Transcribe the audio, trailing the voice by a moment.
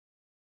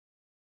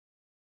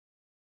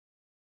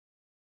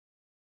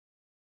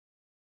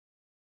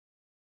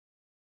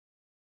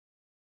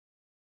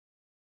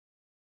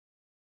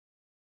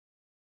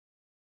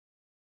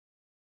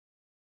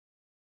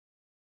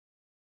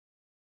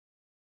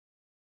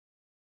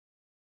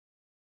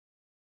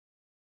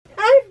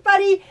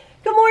everybody.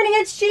 Good morning,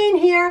 it's Jean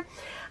here.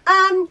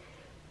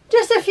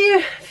 Just a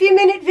few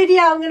minute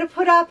video I'm going to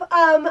put up.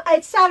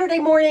 It's Saturday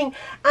morning.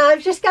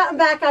 I've just gotten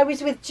back. I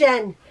was with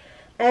Jen.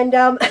 And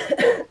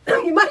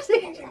you must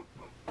think,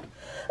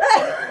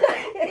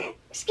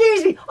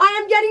 excuse me, I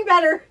am getting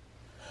better.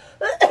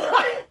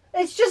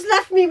 It's just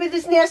left me with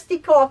this nasty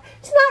cough.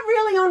 It's not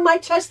really on my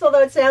chest,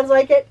 although it sounds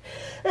like it.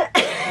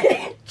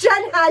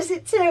 Jen has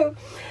it too.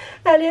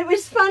 And it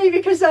was funny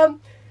because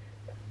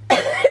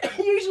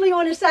usually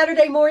on a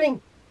Saturday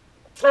morning,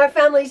 our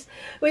families,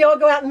 we all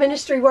go out in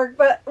ministry work,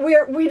 but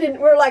we're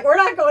like, we're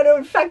not going to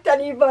infect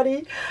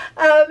anybody.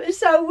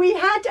 So we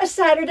had a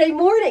Saturday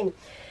morning.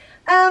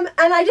 And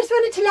I just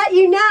wanted to let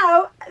you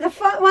know, the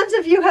ones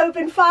of you who have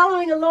been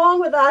following along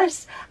with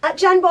us,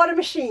 Jen bought a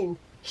machine.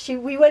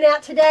 We went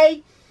out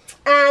today,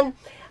 and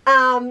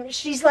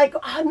she's like,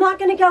 I'm not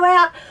going to go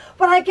out,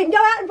 but I can go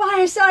out and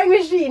buy a sewing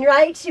machine,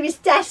 right? She was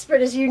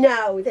desperate, as you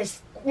know.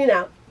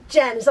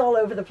 Jen is all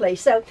over the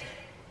place. So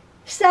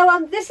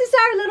this is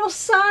our little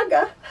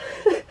saga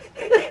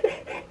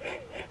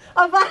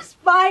of us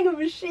buying a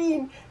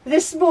machine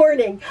this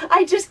morning.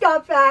 I just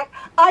got back.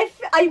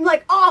 I'm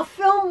like, oh,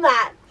 film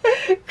that,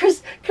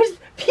 because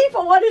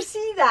people want to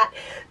see that.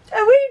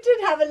 And we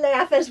did have a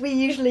laugh, as we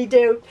usually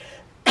do,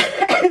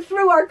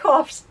 through our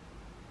coughs.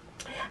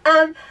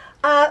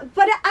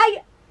 But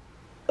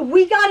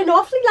we got an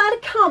awfully lot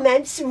of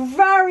comments,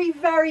 very,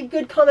 very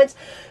good comments,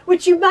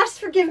 which you must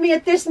forgive me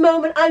at this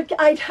moment. I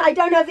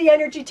don't have the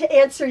energy to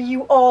answer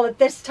you all at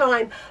this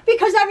time,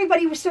 because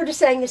everybody was sort of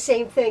saying the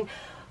same thing.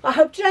 I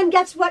hope Jen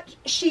gets what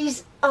she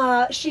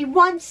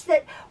wants,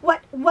 that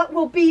what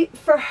will be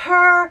for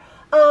her,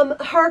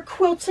 her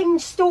quilting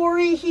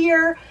story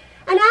here.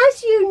 And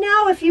as you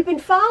know, if you've been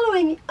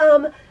following,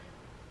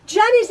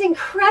 Jen is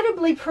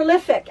incredibly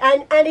prolific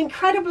and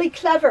incredibly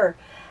clever,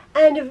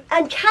 and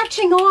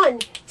catching on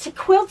to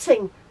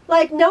quilting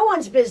like no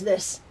one's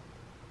business.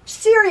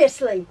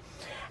 Seriously.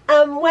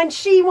 When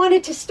she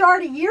wanted to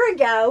start a year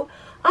ago,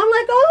 I'm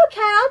like, oh,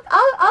 okay,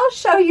 I'll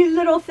show you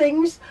little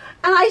things.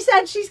 And I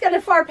said she's going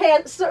to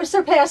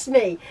surpass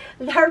me,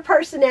 her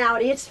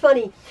personality. It's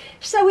funny.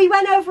 So we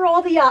went over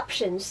all the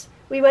options.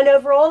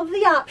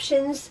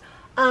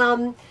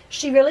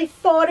 She really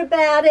thought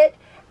about it.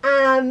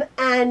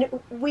 And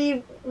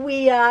we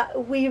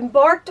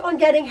embarked on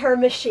getting her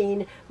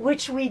machine,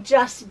 which we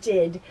just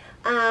did,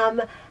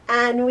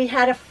 and we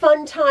had a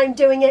fun time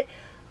doing it.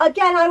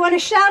 Again, I want to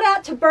shout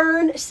out to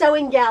Byrne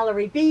Sewing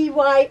Gallery,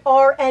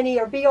 B-Y-R-N-E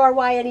or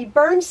B-R-Y-N-E,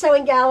 Byrne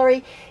Sewing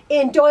Gallery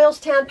in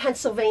Doylestown,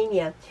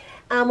 Pennsylvania,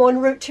 on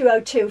Route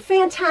 202.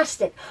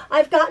 Fantastic.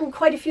 I've gotten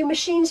quite a few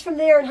machines from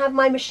there and have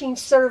my machine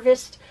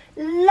serviced.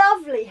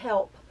 Lovely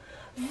help.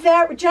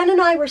 Jen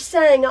and I were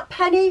saying,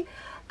 Penny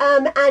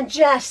and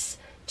Jess,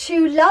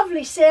 two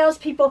lovely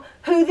salespeople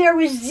who there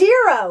was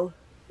zero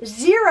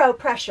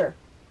pressure.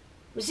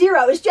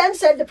 Zero. As Jen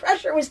said, the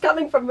pressure was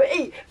coming from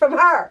me, from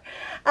her.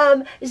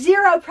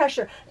 Zero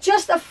pressure.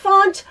 Just a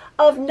font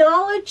of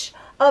knowledge,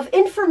 of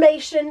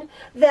information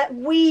that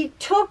we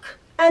took,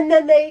 and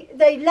then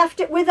they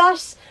left it with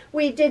us.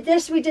 We did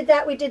this, we did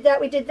that, we did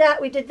that, we did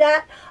that, we did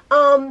that.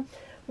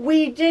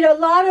 We did a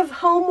lot of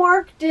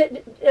homework.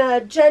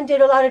 Jen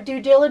did a lot of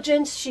due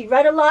diligence. She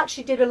read a lot.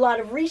 She did a lot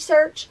of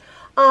research.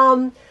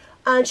 And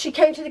she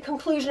came to the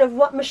conclusion of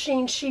what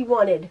machine she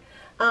wanted.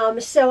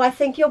 So I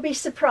think you'll be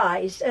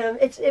surprised.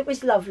 It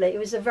was lovely. It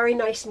was a very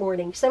nice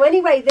morning. So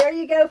anyway, there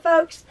you go,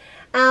 folks.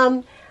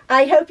 I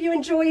hope you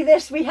enjoy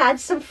this. We had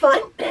some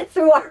fun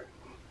through our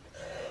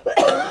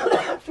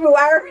through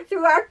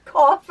our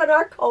cough and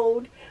our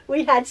cold.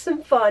 We had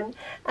some fun.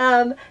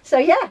 So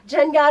yeah,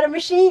 Jen got a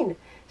machine.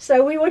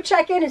 So we will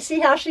check in and see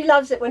how she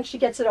loves it when she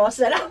gets it all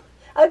set up.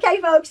 Okay,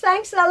 folks,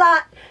 thanks a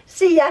lot.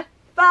 See ya.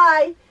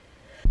 Bye.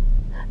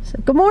 So,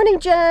 good morning,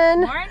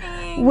 Jen.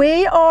 Morning.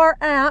 We are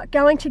out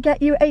going to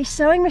get you a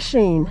sewing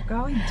machine. We're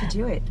going to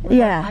do it.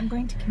 I'm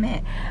going to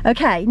commit.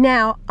 Okay,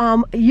 now,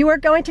 you are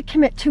going to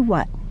commit to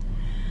what?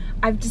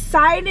 I've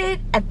decided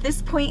at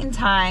this point in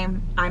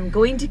time, I'm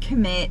going to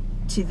commit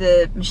to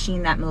the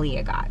machine that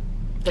Malia got,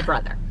 the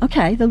brother.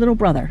 Okay, the little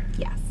brother.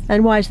 Yes.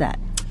 And why is that?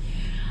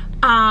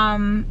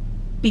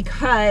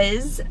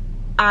 Because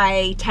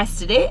I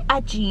tested it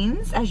at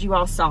Jean's, as you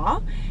all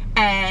saw,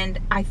 and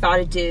I thought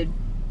it did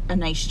a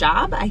nice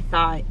job. I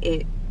thought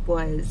it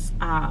was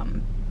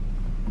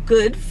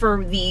good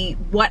for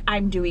what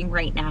I'm doing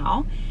right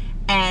now,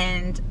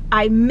 and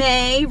I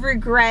may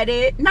regret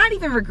it, not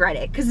even regret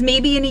it, because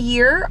maybe in a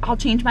year I'll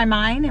change my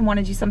mind and want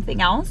to do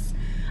something else,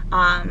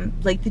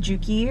 like the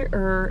Juki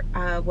or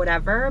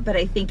whatever, but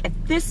I think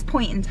at this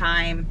point in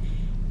time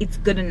it's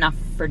good enough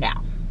for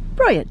now.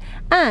 Brilliant.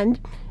 And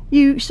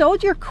you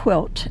sold your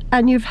quilt,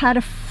 and you've had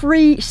a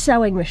free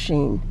sewing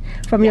machine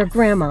from your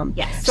grandmom.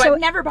 Yes. So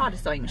I've never bought a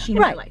sewing machine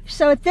in my life.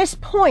 So at this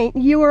point,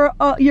 you're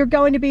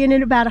going to be in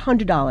about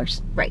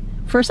 $100. Right.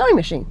 For a sewing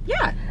machine.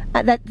 Yeah.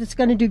 That's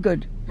going to do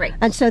good Right.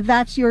 And so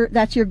that's your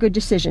good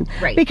decision.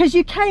 Right. Because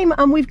you came,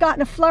 we've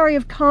gotten a flurry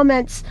of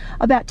comments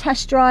about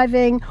test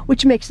driving,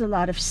 which makes a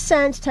lot of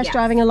sense. Test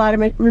driving a lot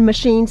of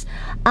machines.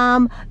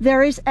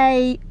 There is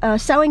a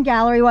sewing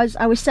gallery.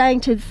 I was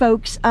saying to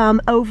folks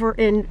over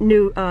in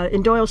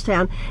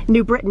Doylestown,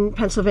 New Britain,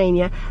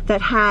 Pennsylvania,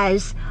 that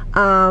has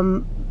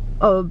Bernina's.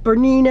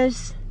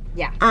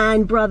 Yeah.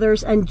 And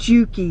Brothers and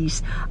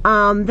Jukies,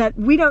 that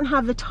we don't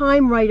have the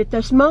time right at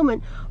this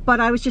moment, but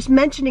I was just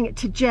mentioning it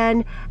to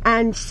Jen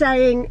and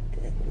saying,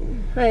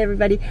 hi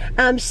everybody,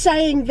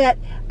 saying that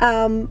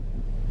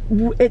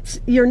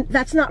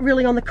that's not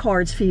really on the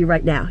cards for you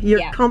right now.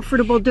 You're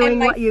comfortable doing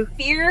what you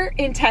fear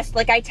in test.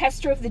 Like I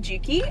test drove the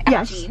Juki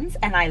at Jeans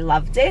and I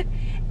loved it,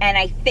 and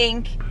I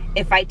think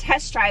if I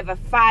test drive a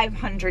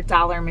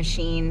 $500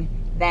 machine,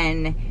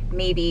 then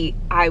maybe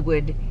I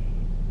would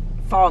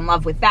fall in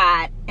love with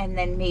that and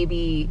then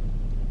maybe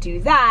do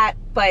that.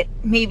 But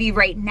maybe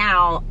right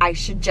now I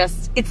should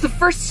just, it's the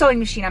first sewing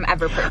machine I'm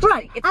ever purchasing.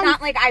 Right. It's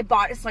not like I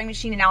bought a sewing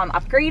machine and now I'm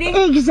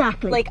upgrading.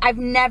 Exactly. Like I've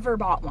never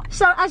bought one.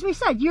 So as we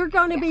said, you're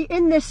going to be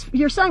in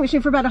your sewing machine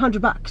for about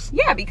 $100.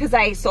 Yeah, because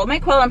I sold my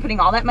quilt. I'm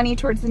putting all that money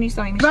towards the new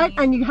sewing machine. Right,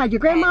 and you had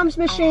your grandmom's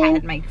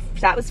machine.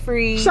 That was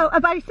free. So,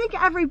 but I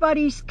think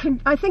everybody's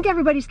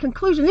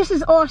conclusion. This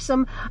is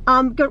awesome.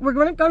 We're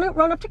going to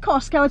run up to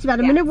Costco. It's about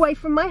a minute away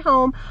from my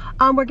home.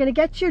 We're going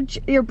to get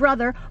your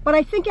brother. But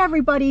I think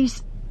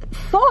everybody's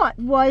thought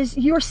was,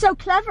 you're so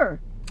clever.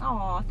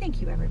 Oh,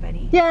 thank you,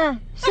 everybody. Yeah,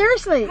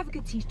 seriously. I have a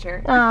good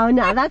teacher. Oh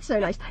no, that's so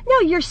nice.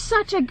 No, you're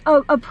such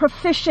a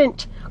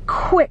proficient,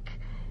 quick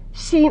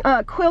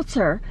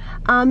quilter,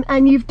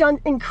 and you've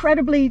done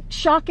incredibly,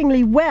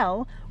 shockingly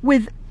well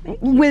with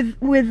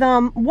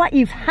what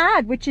you've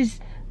had, which is.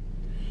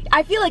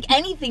 I feel like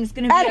anything's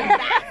going to be a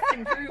vast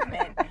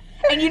improvement.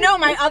 And you know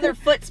my other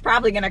foot's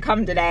probably going to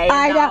come today.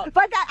 I know.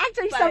 But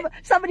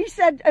somebody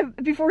said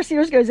before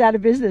Sears goes out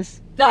of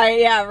business.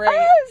 Yeah,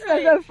 right.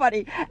 So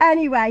funny.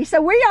 Anyway,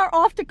 so we are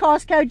off to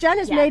Costco. Jen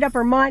has made up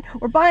her mind.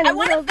 We're buying I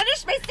want to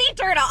finish my sea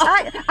turtle.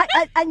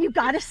 And you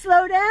got to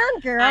slow down,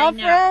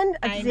 girlfriend.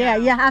 I know. Yeah,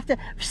 you have to.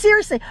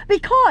 Seriously,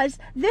 because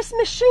this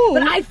machine.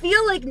 But I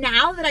feel like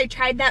now that I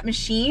tried that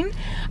machine,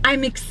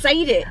 I'm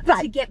excited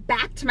to get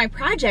back to my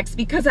projects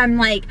because I'm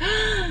like,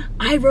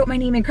 I wrote my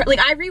name in cursive. Like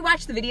I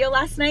rewatched the video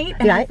last night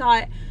and I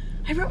thought,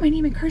 I wrote my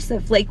name in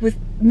cursive, like with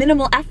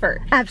minimal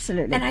effort.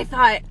 Absolutely. And I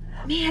thought,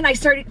 man, I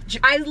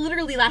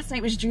literally last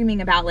night was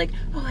dreaming about like,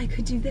 oh, I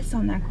could do this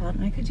on that quilt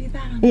and I could do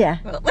that on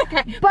that quilt.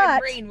 Like my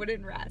brain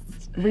wouldn't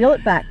rest. Reel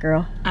it back,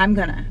 girl. I'm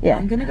gonna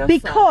go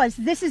because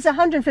slow. This is a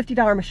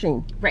 $150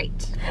 machine.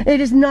 Right. It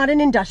is not an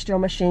industrial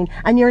machine,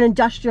 and you're an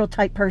industrial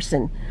type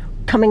person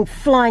coming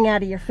flying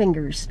out of your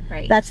fingers.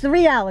 Right. That's the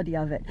reality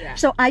of it. Yeah.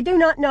 So I do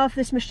not know if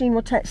this machine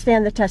will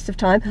stand the test of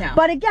time. No.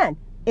 But again,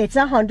 it's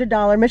a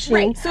 $100 machine.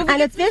 Right. So and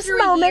at this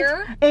moment,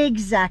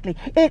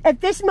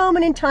 at this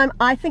moment in time,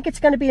 I think it's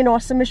going to be an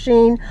awesome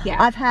machine. Yeah.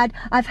 I've had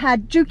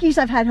Jukies,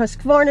 I've had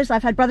Husqvarnas,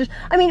 I've had Brothers.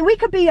 I mean, we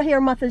could be here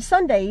a month and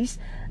Sundays.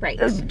 Right.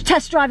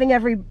 Test driving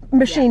every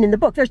machine in the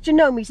book. There's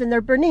Genomes and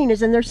there's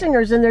Berninas and there's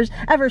Singers and there's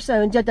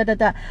Eversew and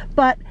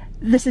But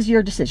this is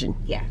your decision.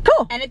 Yeah.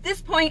 Cool. And at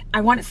this point,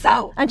 I want to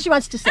sew. And she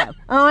wants to sew.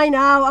 Oh, I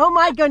know. Oh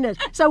my goodness.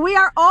 So we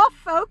are off,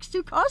 folks,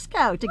 to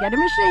Costco to get a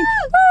machine.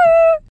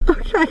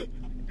 Okay.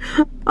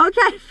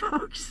 Okay,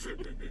 folks.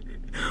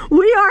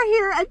 We are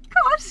here at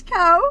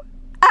Costco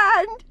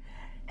and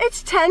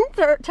it's 10,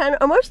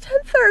 almost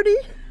 10:30.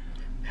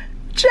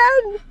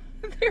 Jen.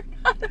 They're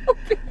not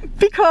open.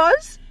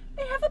 Because?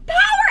 They have a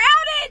power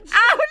outage!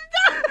 Oh,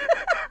 no.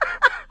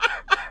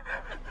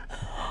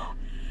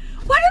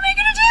 What am I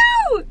gonna do?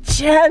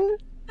 Jen,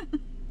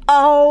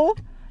 oh,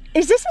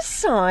 is this a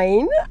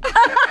sign?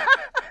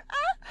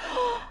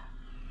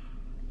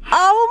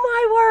 Oh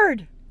my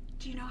word.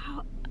 Do you know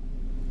how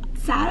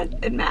sad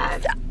and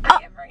mad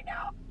I am right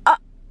now?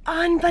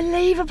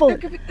 Unbelievable.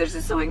 There's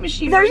a sewing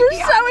machine. There's a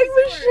sewing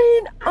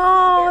machine.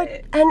 Oh,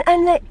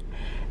 and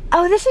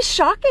this is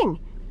shocking.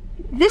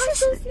 This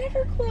is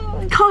never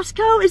closed.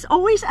 Costco is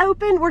always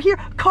open. We're here.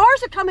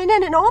 Cars are coming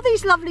in, and all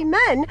these lovely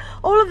men,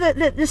 all of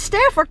the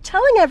staff are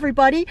telling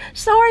everybody,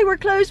 "Sorry, we're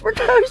closed. We're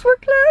closed. We're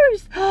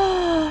closed."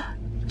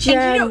 Jen.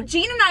 And you know,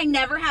 Jean and I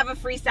never have a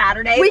free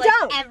Saturday. We like,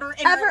 don't ever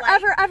in our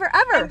life. ever.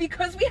 And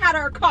because we had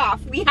our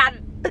cough, we had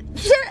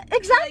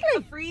exactly like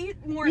a free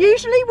morning.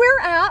 Usually we're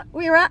out.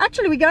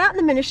 Actually, we go out in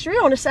the ministry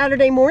on a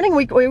Saturday morning.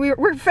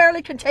 We're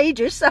fairly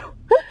contagious, so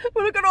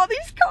we look at all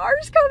these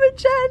cars coming,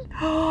 Jen.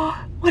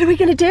 What are we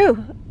gonna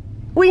do?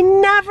 We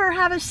never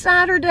have a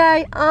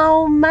Saturday.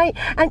 Oh my!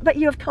 But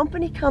you have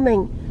company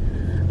coming.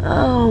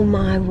 Oh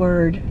my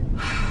word!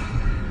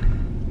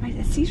 My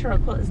sea turtle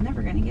quilt is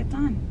never gonna get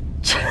done.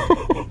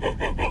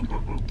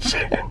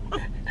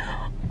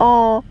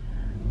 Oh.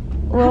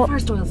 Well, how far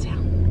is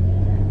Doylestown?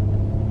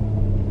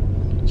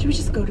 Should we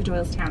just go to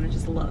Doylestown and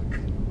just look?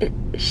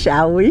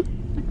 Shall we?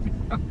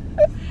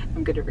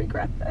 I'm gonna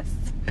regret this.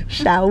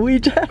 Shall we,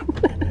 Jen?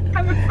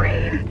 I'm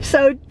afraid.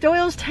 So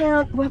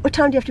Doylestown, what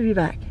time do you have to be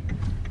back?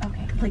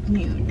 Okay, like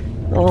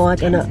noon. Oh, I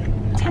don't know.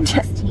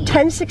 10:16.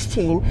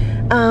 10:16.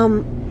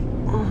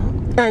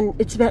 And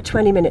it's about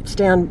 20 minutes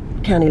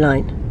down County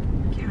Line.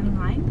 County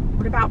Line?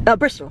 What about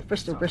Bristol. Yeah.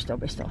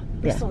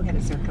 Bristol will get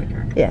us there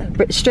quicker. Yeah,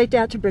 straight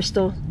down to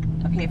Bristol.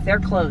 Okay, if they're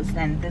closed,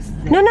 then this is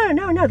it.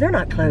 No, they're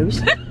not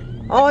closed.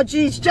 Oh,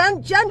 geez,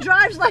 Jen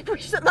drives like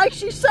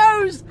she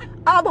sews.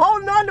 I'm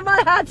holding on to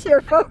my hats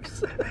here,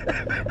 folks.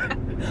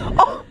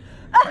 Oh.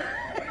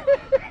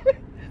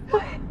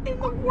 What in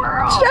the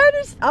world?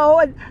 Jen is,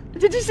 and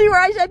did you see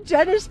where I said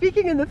Jen is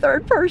speaking in the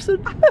third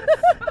person? I'm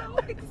so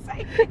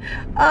excited.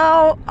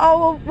 Well,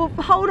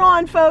 hold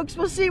on, folks.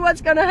 We'll see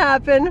what's going to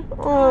happen.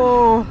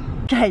 Oh.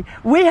 Okay,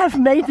 we have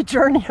made the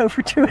journey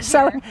over to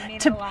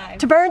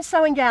to Burns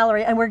Sewing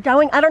Gallery, and we're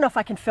going. I don't know if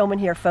I can film in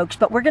here, folks,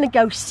 but we're going to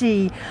go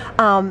see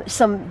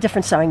some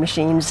different sewing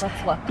machines.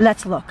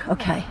 Let's look.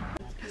 Okay.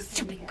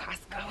 Stupid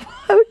Costco.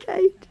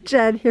 Okay,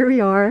 Jen, here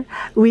we are.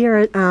 We are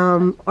at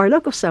our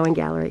local sewing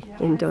gallery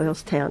in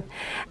Doylestown,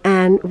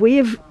 and we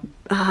have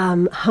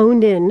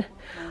honed in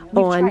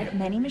on tried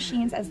many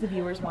machines as the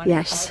viewers wanted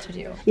us to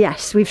do.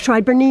 Yes, we've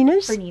tried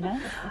Bernina's,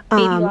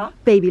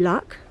 Baby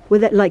Lock.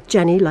 With it, like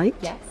Jenny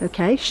liked. Yes.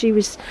 Okay.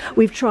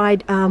 We've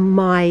tried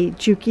my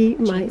Juki,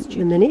 my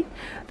mini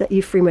that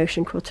you free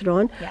motion quilted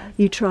on. Yes.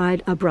 You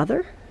tried a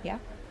Brother. Yeah.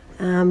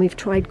 We've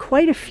tried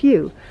quite a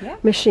few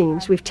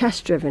machines. We've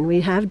test driven.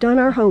 We have done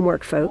our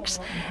homework, folks,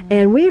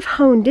 and we've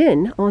honed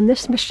in on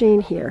this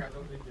machine here.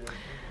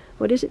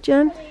 What is it,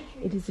 Jen?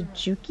 It is a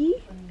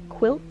Juki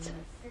Quilt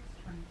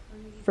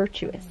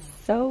Virtuous.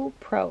 So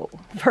pro.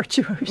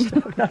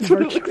 Virtuoso, not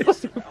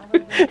virtuous.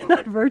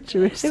 Not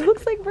virtuous. It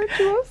looks like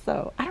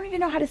virtuoso. I don't even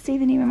know how to say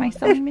the name of my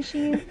sewing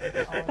machine.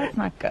 That's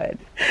not good.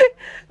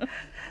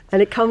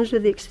 And it comes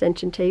with the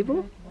extension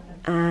table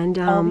and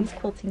all these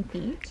quilting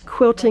feet.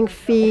 Quilting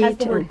feet. It has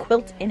the word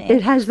quilt in it.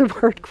 It has the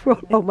word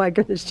quilt. Oh my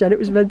goodness, Jen, it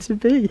was meant to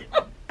be.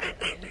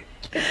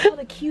 It's called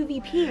a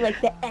QVP, like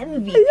the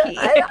MVP.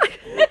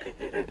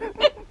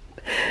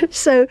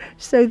 So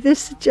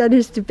this Jen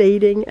is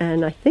debating,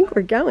 and I think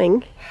we're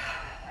going.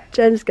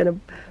 Jen's going to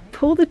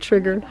pull the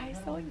trigger.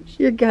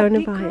 You're going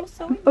to buy it.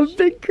 A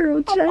big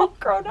girl, Jen. I'm all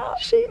grown up.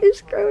 She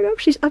is grown up.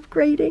 She's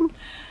upgrading.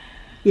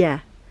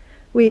 Yeah.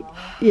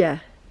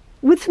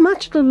 With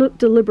much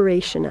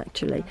deliberation,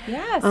 actually.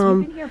 Yes,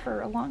 we've been here for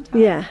a long time.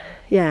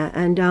 Yeah,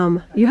 and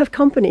you have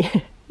company.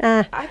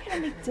 I gotta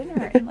make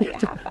dinner in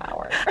like a half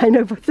hour. I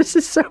know, but this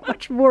is so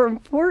much more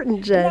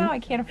important, Jen. Now I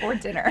can't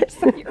afford dinner,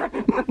 so you're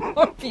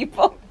on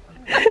people.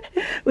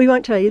 We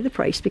won't tell you the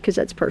price because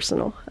that's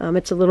personal.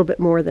 It's a little bit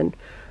more than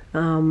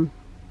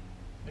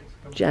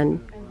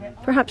Jen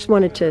perhaps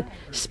wanted to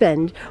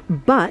spend,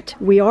 but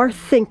we are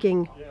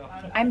thinking.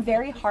 I'm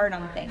very hard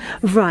on things.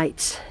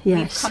 Right,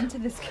 yes. We've come to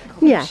this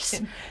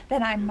conclusion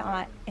that I'm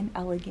not an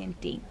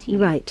elegant,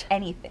 dainty,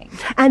 anything.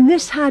 And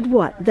this had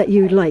what that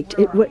you liked?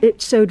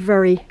 It sewed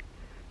very...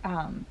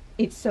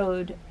 it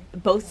sewed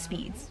both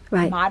speeds,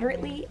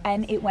 moderately,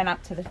 and it went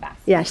up to the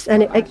fast. Yes,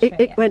 and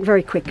it went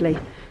very quickly.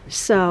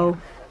 So...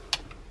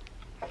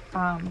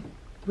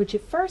 which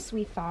at first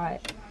we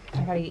thought,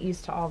 I gotta get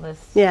used to all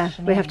this. Yeah,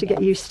 we have to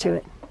get used to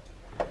it.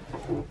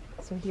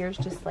 So here's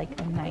just like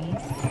a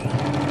nice,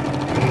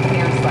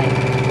 here's like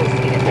full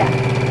speed attack.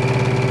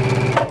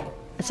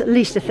 It's at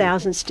least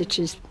 1,000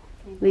 stitches,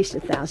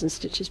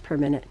 per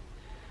minute.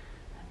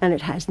 And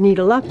it has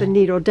needle up and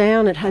needle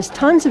down. It has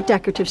tons of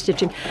decorative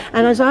stitching.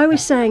 And as I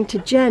was saying to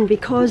Jen,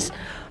 because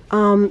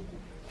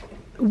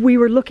we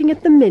were looking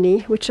at the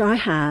mini, which I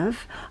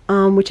have,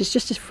 which is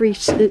just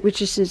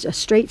which is a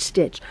straight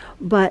stitch,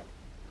 but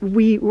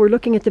we were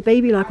looking at the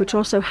Baby Lock, which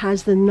also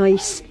has the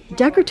nice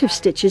decorative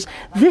stitches.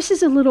 This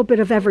is a little bit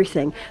of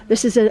everything.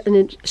 This is a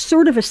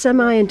sort of a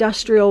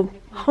semi-industrial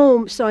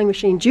home sewing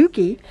machine,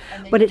 Juki,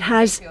 but it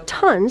has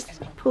tons,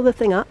 pull the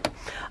thing up,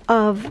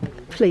 of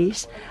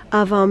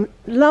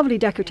lovely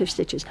decorative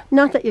stitches.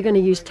 Not that you're going to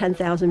use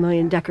 10,000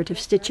 million decorative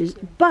stitches,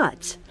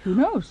 but who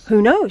knows?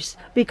 Who knows?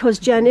 Because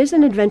Jen is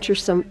an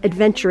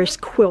adventurous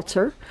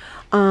quilter.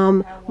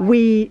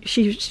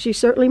 She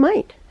certainly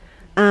might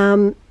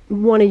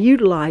want to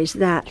utilize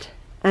that.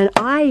 And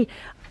I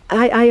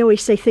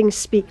always say things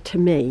speak to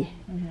me.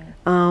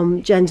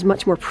 Jen's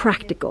much more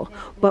practical.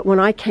 But when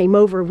I came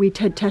over, we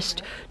had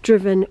test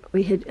driven.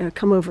 We had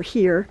come over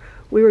here.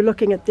 We were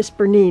looking at this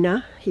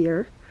Bernina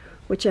here,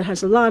 which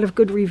has a lot of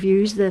good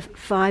reviews, the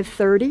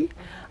 530,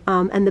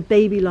 and the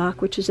Baby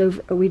Lock, which is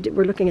over.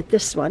 We're looking at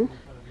this one,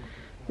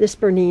 this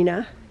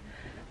Bernina,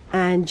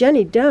 and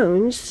Jenny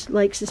Dones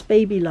likes this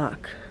Baby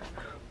Lock,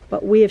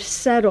 but we have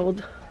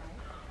settled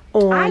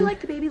on. I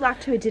like the Baby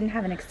Lock too. It didn't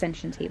have an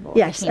extension table.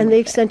 Yes, and the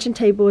extension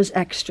table is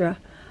extra.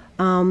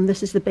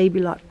 This is the Baby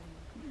Lock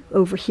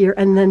over here,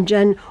 and then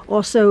Jen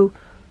also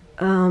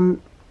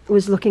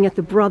was looking at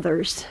the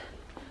Brothers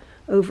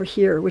over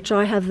here, which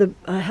I have.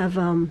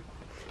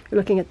 We're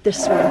looking at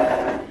this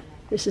one.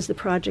 This is the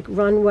Project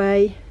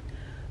Runway.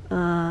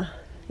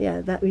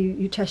 Yeah, that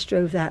you test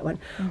drove that one.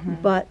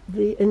 But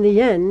in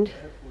the end,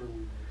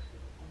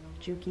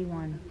 Juki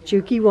won.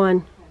 Juki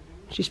won.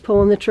 She's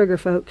pulling the trigger,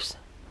 folks.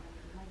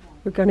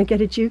 We're gonna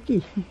get a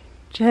Juki.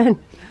 Jen,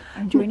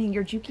 I'm joining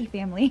your Juki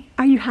family.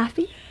 Are you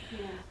happy?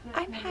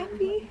 I'm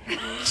happy.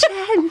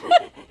 Jen,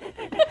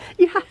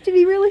 you have to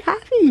be really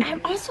happy.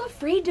 I'm also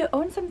afraid to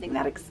own something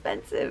that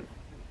expensive.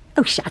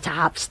 Oh, shut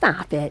up.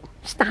 Stop it.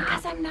 Stop.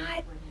 Because I'm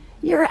not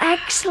You're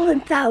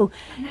excellent, though.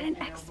 I'm not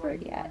an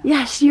expert yet.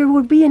 Yes, you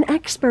would be an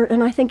expert,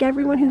 and I think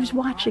everyone who's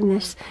watching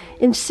this,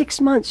 in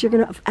 6 months, you're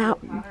going to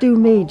outdo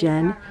me,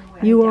 Jen.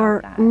 You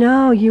are.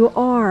 No, you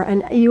are,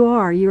 and you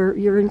are.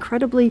 You're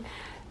incredibly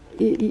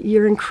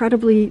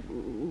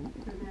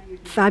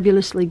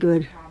fabulously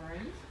good.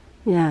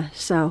 Yeah.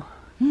 So,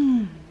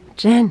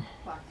 Jen,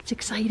 it's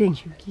exciting.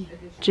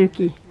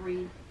 Juki.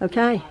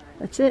 Okay,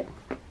 that's it.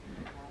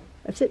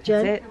 That's it,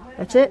 Jen. That's it.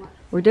 That's it.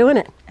 We're doing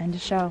it. End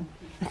of show.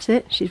 That's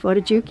it. She's what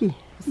a Juki.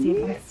 We'll see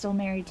if I'm still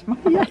married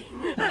tomorrow. Yeah.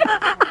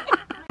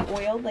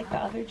 Oiled like the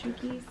other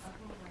Jukis?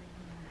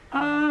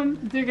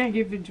 They're gonna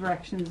give you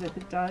directions if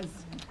it does.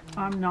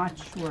 I'm not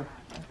sure.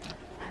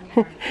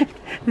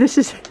 This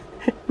is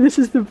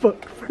the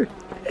book for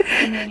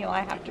The manual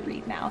I have to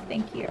read now.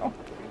 Thank you.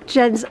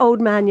 Jen's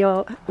old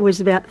manual was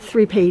about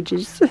 3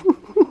 pages.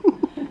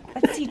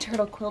 Let's see,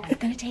 turtle quilt.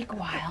 It's gonna take a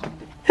while.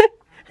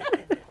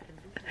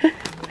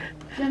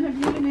 Jen, have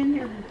you been in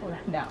here before?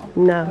 No.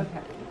 No. Okay.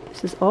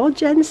 This is all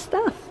Jen's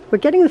stuff. We're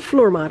getting the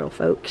floor model,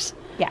 folks.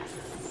 Yes.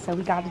 So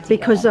we got to do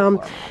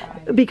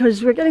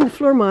Because we're getting the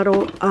floor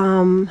model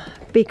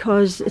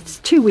because it's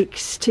 2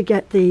 weeks to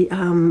get the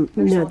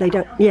no, they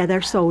don't. Yeah,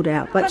 they're sold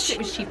out. But Plus it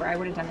was cheaper. I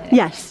would have done it.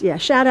 yes, yeah.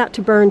 Shout out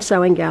to Burns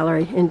Sewing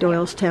Gallery in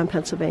Doylestown,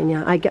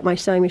 Pennsylvania. I get my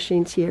sewing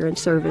machines here and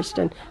serviced,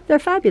 and they're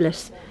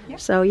fabulous.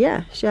 Yep. So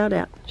yeah, shout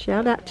out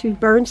to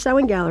Burns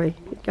Sewing Gallery.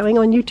 Going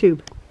on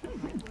YouTube.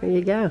 There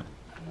you go.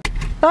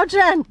 Oh,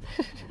 Jen.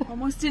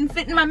 Almost didn't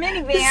fit in my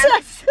minivan.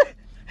 Yes.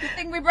 Good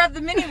thing we brought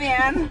the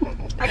minivan.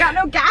 I got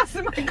no gas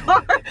in my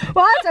car.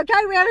 Well, that's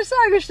okay. We have a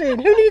sewing machine.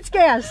 Who needs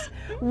gas?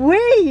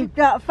 We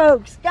got,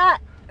 folks.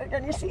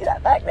 Can you see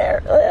that back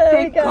there? There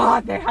Thank we go.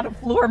 God they had a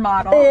floor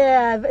model.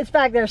 Yeah, it's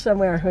back there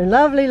somewhere. A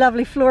lovely,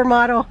 lovely floor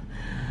model.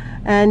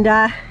 And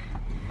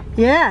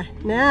yeah,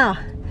 now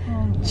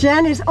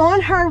Jen is on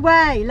her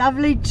way.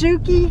 Lovely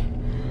Juki.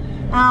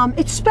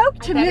 It spoke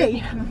to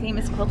me. Become a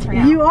famous quilter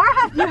now. You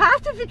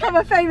have to become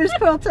a famous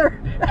quilter.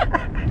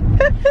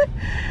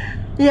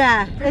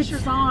 Yeah,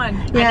 Pressure's on.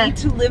 Yeah. I need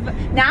to live.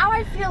 Now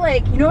I feel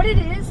like, you know what it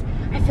is?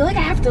 I feel like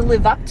I have to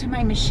live up to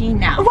my machine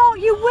now. Well,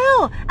 you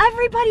will.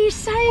 Everybody's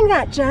saying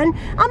that, Jen.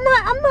 I'm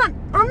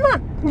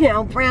not, you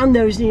know, brown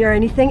nosing or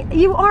anything.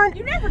 You aren't.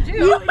 You never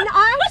do.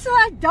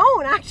 I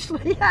don't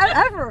actually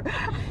ever.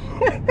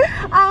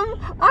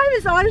 I'm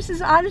as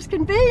honest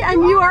can be,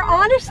 and you are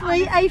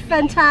honestly a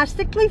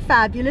fantastically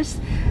fabulous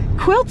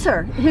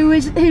quilter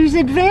who's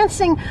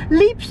advancing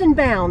leaps and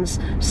bounds.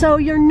 So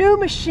your new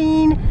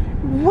machine,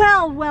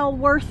 well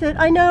worth it.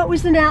 I know it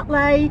was an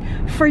outlay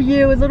for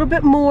you, a little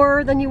bit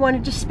more than you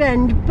wanted to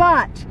spend,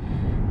 but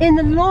in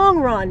the long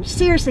run,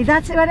 seriously,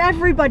 that's what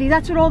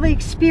all the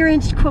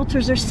experienced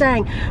quilters are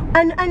saying.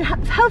 And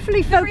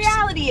hopefully, folks. The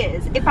reality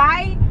is, if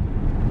I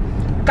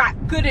got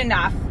good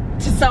enough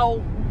to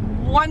sew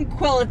one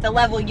quilt at the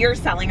level you're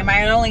selling, I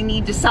might only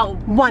need to sell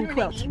one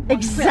quilt.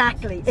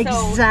 Exactly.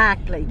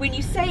 When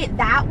you say it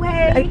that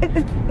way,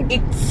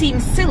 it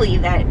seems silly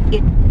that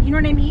it, you know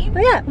what I mean?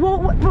 Yeah,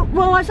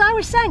 well, as I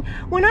was saying,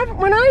 when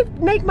I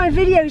make my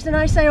videos and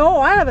I say, oh,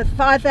 I have a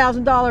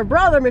 $5,000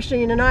 Brother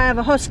machine and I have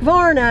a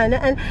Husqvarna,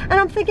 and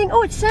I'm thinking,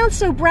 oh, it sounds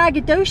so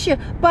braggadocio,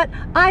 but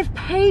I've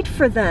paid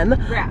for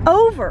them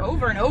over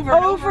and over.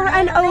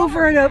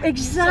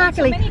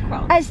 Exactly.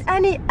 So as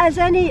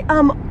any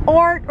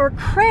art or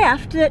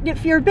craft, that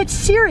if you're a bit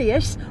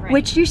serious,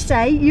 which you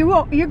say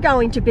you're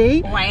going to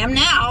be. Well, I am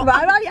now.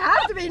 Well, you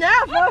have to be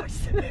now,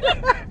 folks.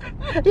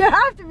 You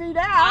have to be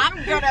now.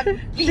 I'm gonna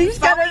be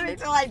sewing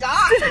until I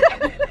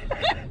die.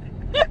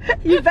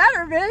 You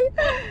better be.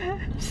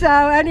 So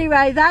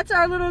anyway, that's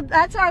our little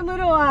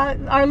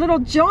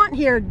jaunt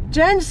here,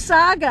 Jen's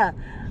saga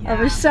of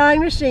a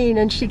sewing machine,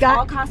 and she got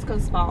all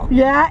Costco's fault.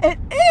 Yeah, it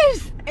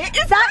is. It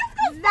is that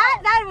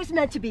was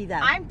meant to be, though.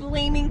 I'm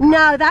blaming Costco.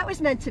 No, that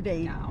was meant to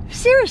be. No.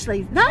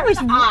 Seriously, that was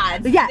the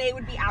odds. Yeah, they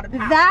would be out of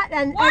power.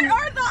 What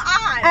are the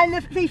odds? And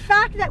the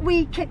fact that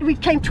we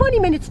came 20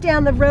 minutes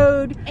down the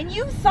road, and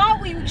you thought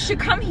we should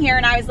come here,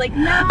 and I was like,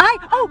 no.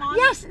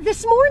 Yes,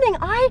 this morning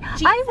I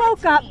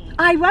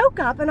woke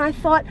up and I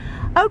thought,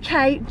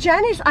 okay,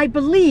 Jen is, I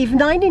believe,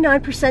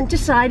 99%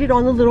 decided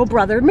on the little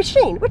Brother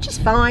machine, which is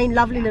fine,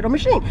 lovely little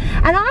machine.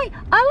 And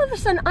all of a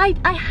sudden, I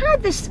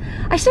had this,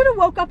 I sort of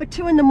woke up at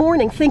 2 in the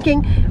morning thinking,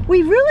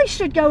 we really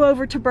should go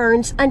over to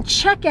Burns and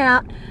check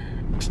out,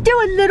 do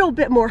a little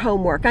bit more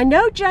homework. I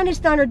know Jen has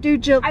done her due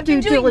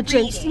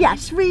diligence. Reading.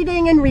 Yes,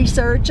 reading and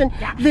research and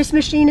this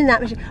machine and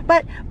that machine.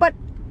 But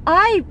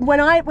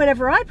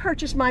whenever I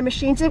purchased my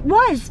machines, it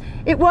was,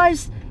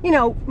 you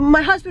know,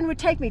 my husband would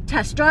take me,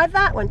 test drive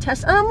that one,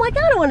 and I'm like,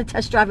 I don't want to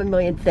test drive a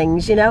million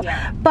things, you know.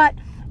 Yeah. But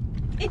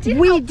it did.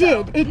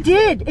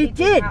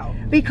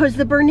 Because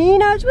the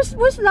Bernina's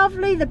was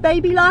lovely, the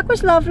baby lock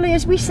was lovely,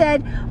 as we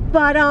said,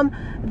 but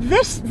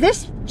this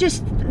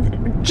just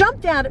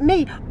jumped out at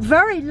me.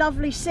 Very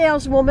lovely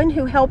saleswoman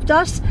who helped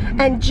us,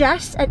 and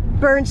Jess at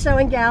Burn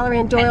Sewing Gallery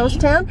in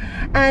Doylestown,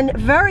 and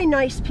very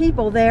nice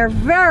people there,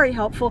 very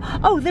helpful.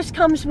 Oh, this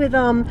comes with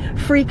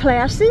free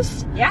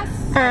classes. Yes.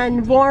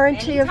 And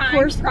warranty, of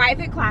course.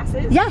 Private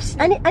classes. Yes,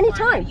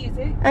 anytime. Use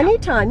it.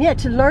 Anytime, yeah,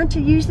 to learn to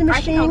use the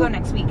machine. I think I'll go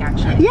next week,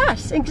 actually.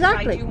 Yes,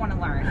 exactly. I do want to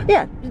learn.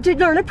 Yeah, to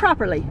learn it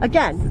properly.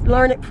 Again,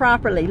 learn it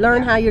properly.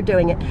 Learn how you're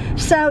doing it.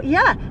 So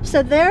yeah,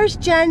 so there's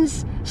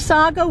Jen's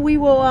saga. We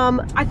will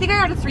I think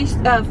I got a free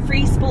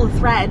spool of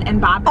thread and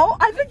bobbin. Oh,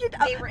 I think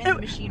they were in the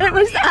machine. It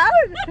was out.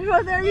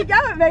 Well, there you go.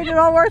 It made it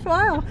all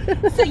worthwhile.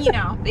 So you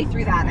know, they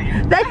threw that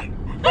in.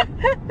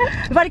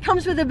 But it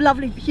comes with a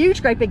lovely,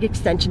 huge, great big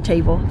extension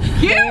table.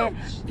 Huge!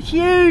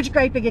 Huge,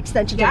 great big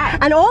extension table. Yeah.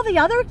 And all the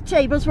other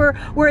tables were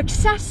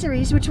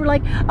accessories, which were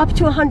like up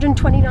to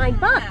 129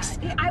 bucks.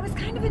 I was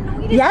kind of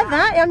annoyed Yeah, at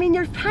that. I mean,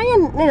 you're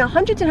paying, you know,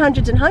 hundreds and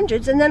hundreds and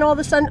hundreds, and then all of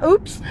a sudden,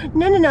 oops,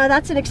 no,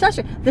 that's an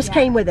accessory. This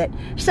came with it.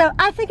 So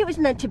I think it was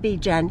meant to be,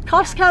 Jen.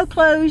 Costco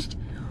closed.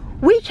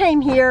 We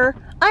came here.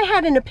 I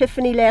had an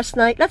epiphany last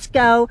night. Let's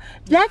go.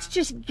 Let's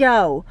just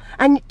go.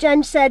 And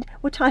Jen said,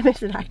 what time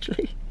is it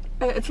actually?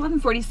 It's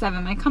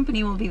 11:47. My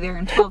company will be there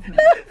in 12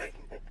 minutes.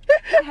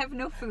 I have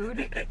no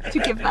food to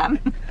give them.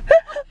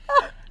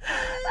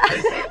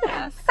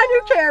 And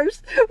who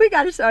cares? We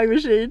got a sewing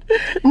machine.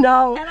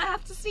 No. And I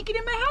have to sneak it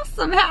in my house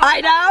somehow.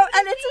 I know,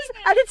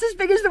 and it's as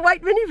big as the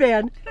white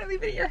minivan. Can I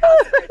leave it at your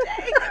house for a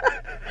day?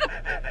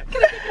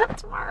 Can I pick it up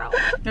tomorrow?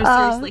 No,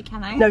 seriously,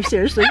 can I? No,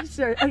 seriously.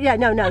 Oh, yeah,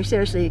 no,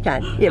 seriously, you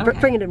can. Yeah, Okay.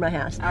 bring it in my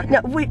house. Okay.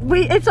 No,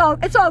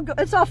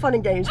 it's all fun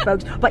and games,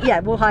 folks. But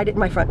yeah, we'll hide it in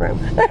my front room.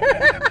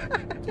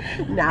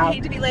 No. I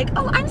hate to be like,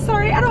 oh, I'm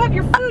sorry, I don't have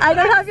your food. I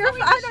don't have your.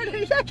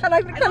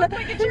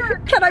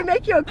 Can I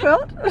make you a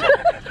quilt?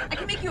 I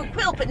can make you a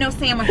quilt, but no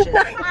sandwiches.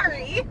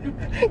 Sorry.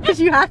 Because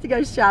you have to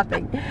go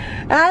shopping.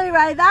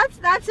 Anyway,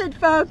 that's it,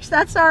 folks.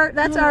 That's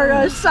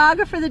our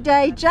saga for the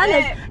day. Jen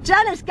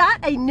has got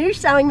a new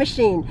sewing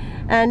machine,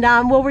 and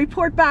we'll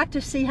report back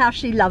to see how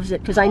she loves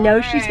it, because I know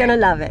she's gonna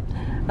love it.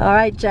 All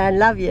right, Jen.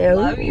 Love you.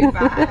 Love you.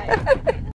 Bye.